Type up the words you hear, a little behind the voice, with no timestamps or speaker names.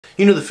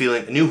You know the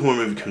feeling, a new horror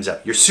movie comes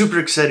out, you're super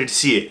excited to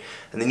see it,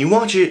 and then you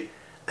watch it,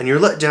 and you're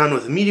let down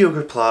with a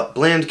mediocre plot,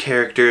 bland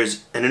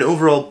characters, and an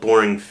overall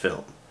boring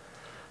film.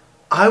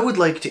 I would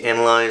like to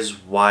analyze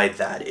why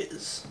that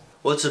is.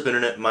 What's up,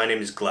 Internet? My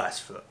name is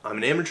Glassfoot. I'm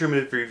an amateur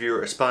movie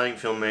reviewer, aspiring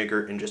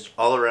filmmaker, and just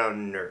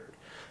all-around nerd.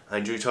 I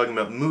enjoy talking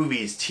about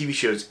movies, TV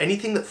shows,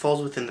 anything that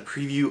falls within the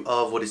preview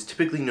of what is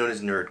typically known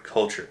as nerd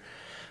culture.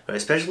 But I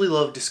especially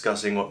love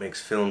discussing what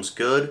makes films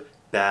good,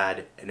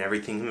 bad, and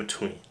everything in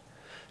between.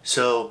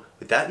 So,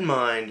 with that in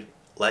mind,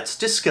 let's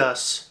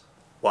discuss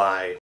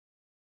why.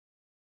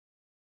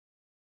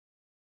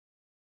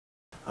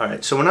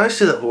 Alright, so when I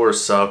say that horror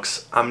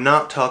sucks, I'm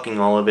not talking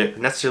all of it,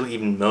 necessarily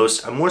even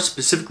most. I'm more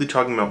specifically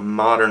talking about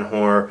modern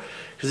horror,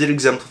 because it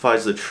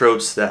exemplifies the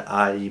tropes that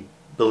I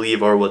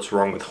believe are what's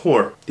wrong with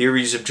horror. The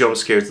theories of jump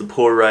scares, the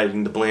poor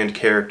writing, the bland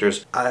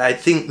characters. I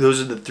think those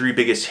are the three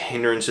biggest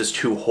hindrances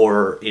to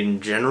horror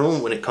in general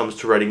when it comes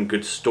to writing a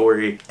good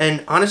story.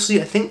 And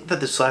honestly, I think that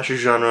the slasher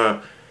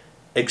genre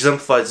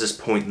exemplifies this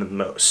point the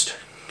most.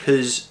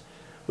 Because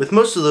with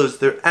most of those,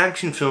 they're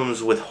action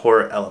films with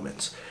horror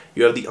elements.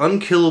 You have the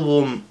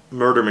unkillable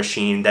murder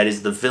machine that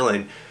is the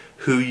villain,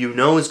 who you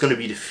know is going to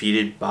be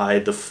defeated by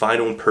the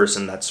final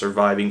person that's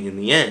surviving in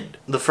the end.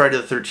 The Friday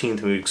the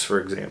 13th movies, for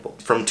example.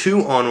 From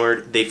 2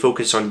 onward, they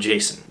focus on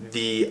Jason,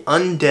 the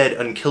undead,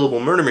 unkillable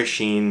murder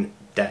machine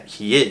that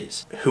he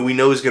is, who we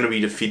know is going to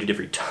be defeated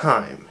every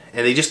time.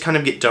 And they just kind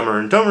of get dumber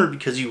and dumber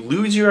because you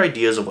lose your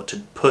ideas of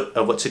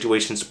what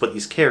situations to put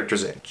these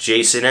characters in.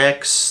 Jason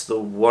X, the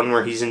one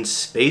where he's in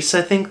space,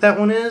 I think that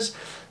one is,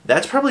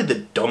 that's probably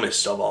the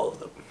dumbest of all of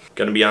them.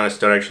 Gonna be honest,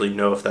 don't actually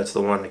know if that's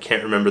the one. I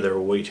can't remember, there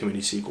were way too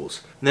many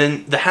sequels.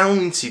 Then the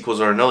Halloween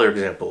sequels are another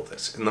example of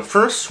this. In the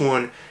first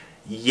one,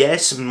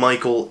 yes,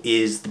 Michael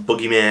is the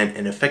boogeyman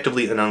and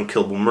effectively an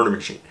unkillable murder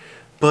machine,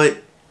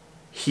 but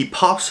he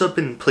pops up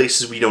in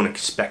places we don't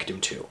expect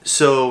him to.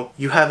 So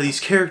you have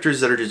these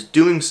characters that are just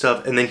doing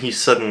stuff and then he's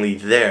suddenly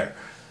there.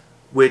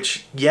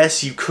 Which,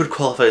 yes, you could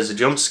qualify as a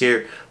jump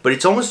scare, but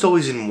it's almost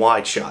always in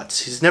wide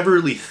shots. He's never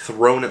really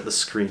thrown at the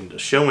screen to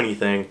show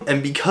anything.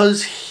 And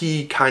because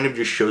he kind of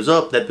just shows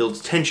up, that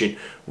builds tension.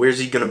 Where's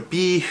he gonna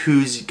be?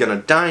 Who's he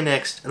gonna die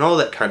next? And all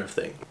that kind of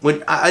thing.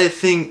 What I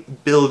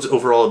think builds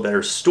overall a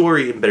better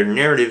story and better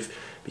narrative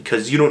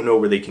because you don't know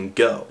where they can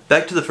go.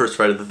 Back to the first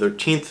Friday the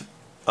 13th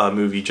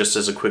movie, just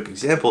as a quick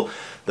example.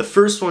 The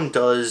first one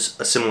does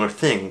a similar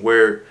thing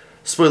where,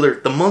 spoiler,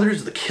 the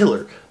mother's the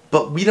killer.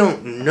 But we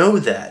don't know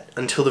that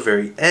until the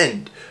very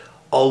end.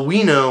 All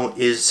we know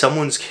is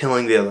someone's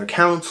killing the other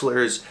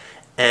counselors,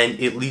 and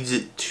it leads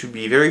it to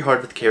be very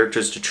hard for the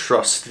characters to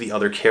trust the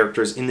other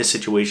characters in this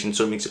situation,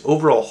 so it makes it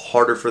overall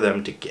harder for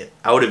them to get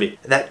out of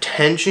it. That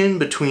tension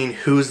between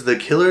who's the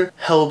killer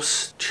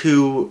helps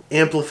to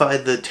amplify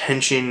the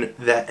tension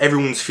that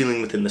everyone's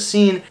feeling within the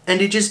scene,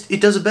 and it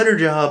does a better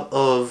job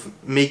of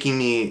making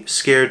me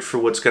scared for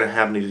what's going to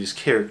happen to these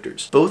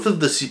characters. Both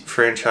of the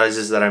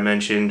franchises that I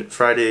mentioned,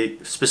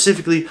 Friday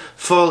specifically,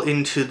 fall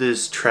into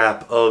this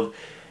trap of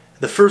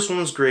the first one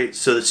was great,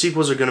 so the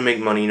sequels are going to make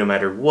money no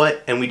matter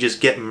what, and we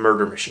just get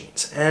murder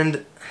machines.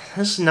 And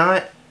it's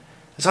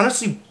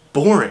honestly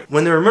boring.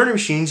 When there are murder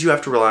machines, you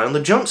have to rely on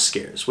the jump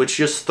scares, which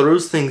just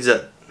throws things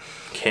at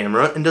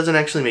camera and doesn't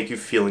actually make you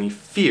feel any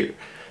fear.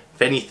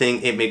 If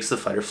anything, it makes the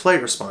fight or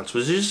flight response,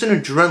 which is just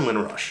an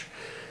adrenaline rush.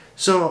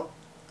 So,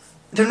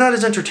 they're not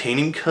as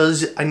entertaining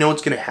because I know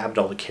it's going to happen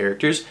to all the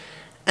characters,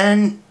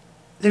 and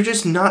they're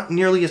just not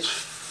nearly as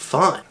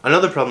fun.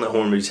 Another problem that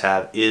horror movies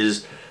have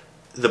is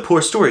the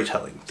poor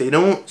storytelling. They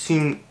don't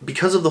seem,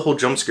 because of the whole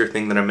jump scare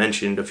thing that I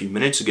mentioned a few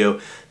minutes ago,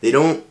 they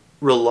don't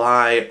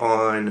rely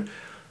on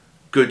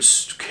good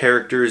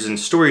characters and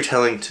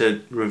storytelling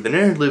to move the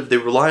narrative. They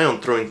rely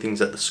on throwing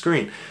things at the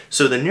screen.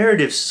 So the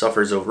narrative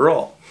suffers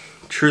overall.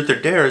 Truth or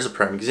Dare is a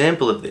prime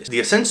example of this. The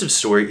essence of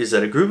story is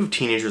that a group of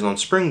teenagers on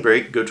spring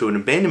break go to an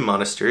abandoned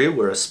monastery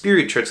where a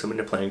spirit tricks them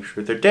into playing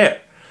Truth or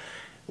Dare.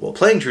 While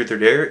playing Truth or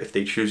Dare, if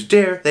they choose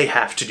Dare, they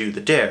have to do the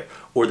dare,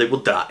 or they will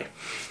die.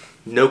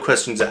 No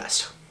questions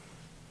asked.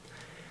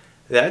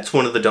 That's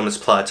one of the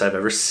dumbest plots I've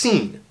ever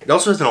seen. It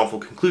also has an awful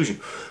conclusion,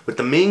 with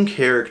the main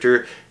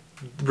character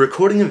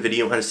recording a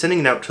video and sending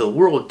it out to the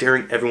world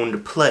daring everyone to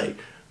play,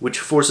 which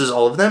forces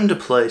all of them to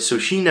play so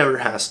she never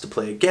has to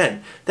play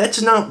again.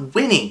 That's not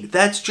winning,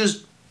 that's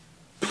just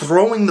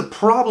throwing the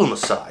problem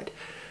aside.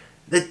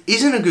 That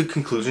isn't a good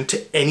conclusion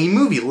to any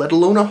movie, let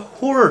alone a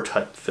horror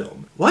type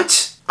film.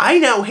 What? I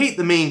now hate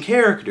the main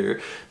character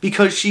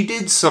because she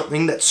did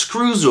something that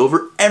screws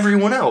over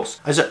everyone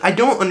else. I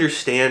don't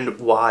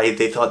understand why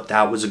they thought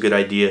that was a good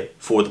idea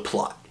for the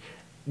plot.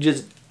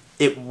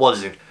 It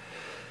wasn't.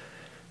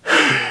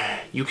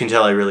 You can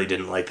tell I really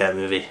didn't like that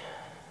movie.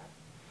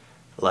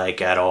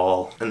 Like, at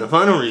all. And the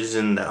final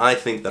reason that I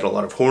think that a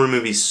lot of horror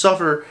movies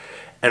suffer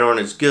and aren't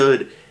as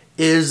good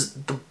is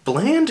the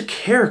bland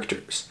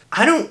characters.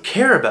 I don't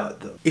care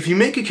about them. If you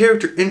make a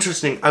character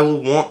interesting, I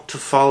will want to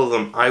follow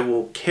them. I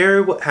will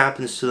care what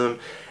happens to them,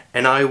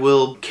 and I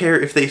will care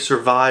if they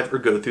survive or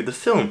go through the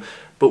film.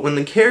 But when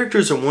the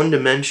characters are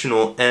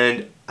one-dimensional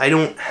and I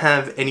don't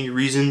have any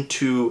reason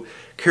to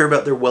care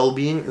about their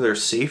well-being or their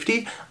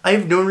safety, I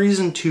have no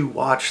reason to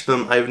watch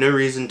them. I have no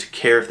reason to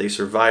care if they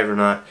survive or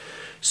not.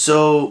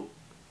 So,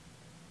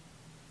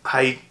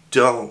 I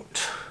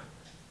don't.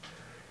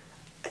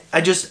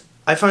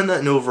 I find that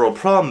an overall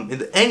problem.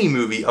 In any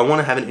movie, I want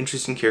to have an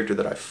interesting character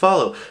that I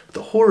follow. With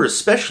the horror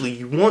especially,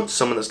 you want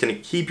someone that's going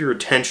to keep your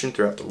attention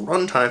throughout the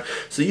runtime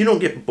so you don't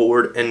get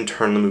bored and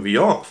turn the movie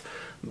off.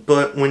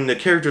 But when the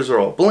characters are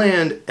all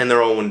bland and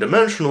they're all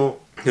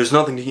one-dimensional, there's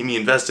nothing to keep me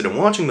invested in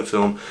watching the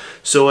film,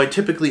 so I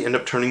typically end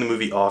up turning the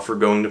movie off or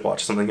going to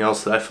watch something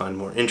else that I find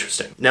more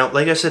interesting. Now,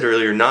 like I said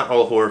earlier, not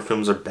all horror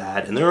films are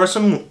bad, and there are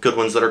some good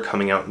ones that are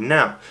coming out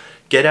now.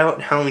 Get Out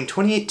and Halloween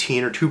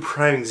 2018 are two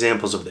prime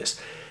examples of this.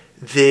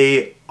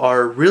 They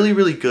are really,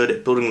 really good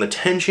at building the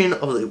tension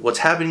of what's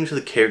happening to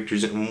the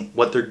characters and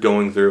what they're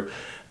going through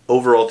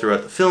overall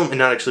throughout the film, and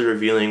not actually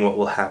revealing what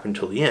will happen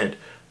till the end.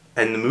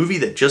 And the movie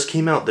that just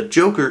came out, The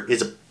Joker,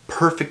 is a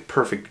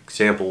perfect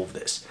example of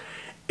this.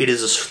 It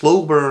is a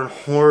slow burn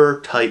horror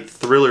type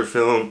thriller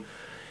film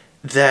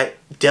that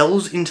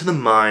delves into the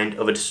mind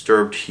of a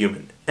disturbed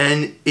human,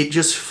 and it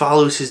just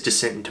follows his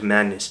descent into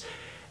madness.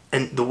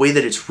 And the way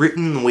that it's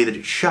written, the way that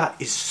it's shot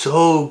is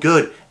so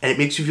good, and it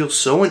makes you feel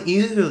so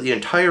uneasy through the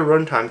entire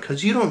runtime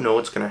because you don't know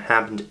what's going to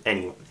happen to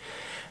anyone.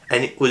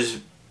 And it was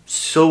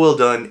so well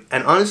done,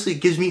 and honestly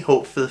it gives me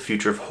hope for the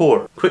future of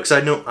horror. Quick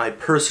side note, I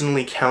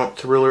personally count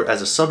thriller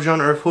as a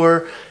subgenre of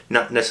horror,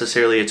 not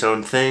necessarily its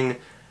own thing.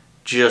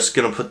 Just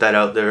gonna put that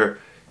out there.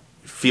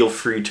 Feel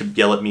free to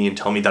yell at me and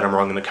tell me that I'm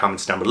wrong in the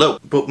comments down below.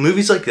 But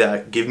movies like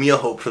that give me a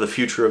hope for the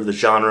future of the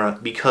genre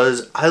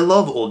because I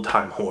love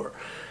old-time horror.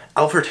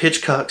 Alfred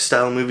Hitchcock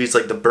style movies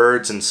like The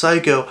Birds and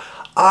Psycho,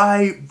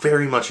 I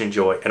very much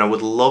enjoy, and I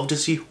would love to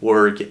see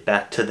horror get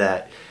back to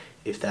that,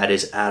 if that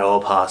is at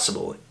all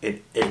possible, at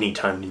any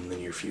time in the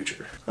near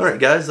future. Alright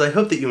guys, I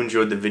hope that you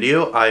enjoyed the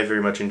video. I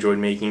very much enjoyed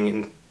making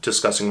and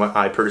discussing why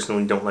I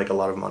personally don't like a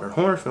lot of modern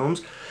horror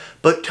films.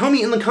 But tell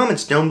me in the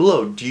comments down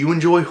below, do you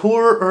enjoy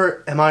horror,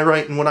 or am I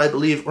right in what I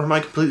believe, or am I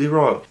completely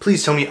wrong?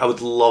 Please tell me, I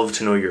would love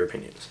to know your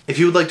opinions. If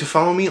you would like to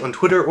follow me on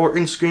Twitter or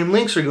Instagram,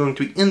 links are going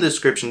to be in the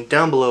description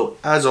down below,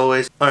 as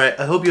always. Alright,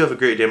 I hope you have a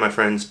great day, my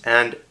friends,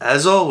 and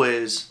as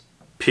always,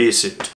 peace out.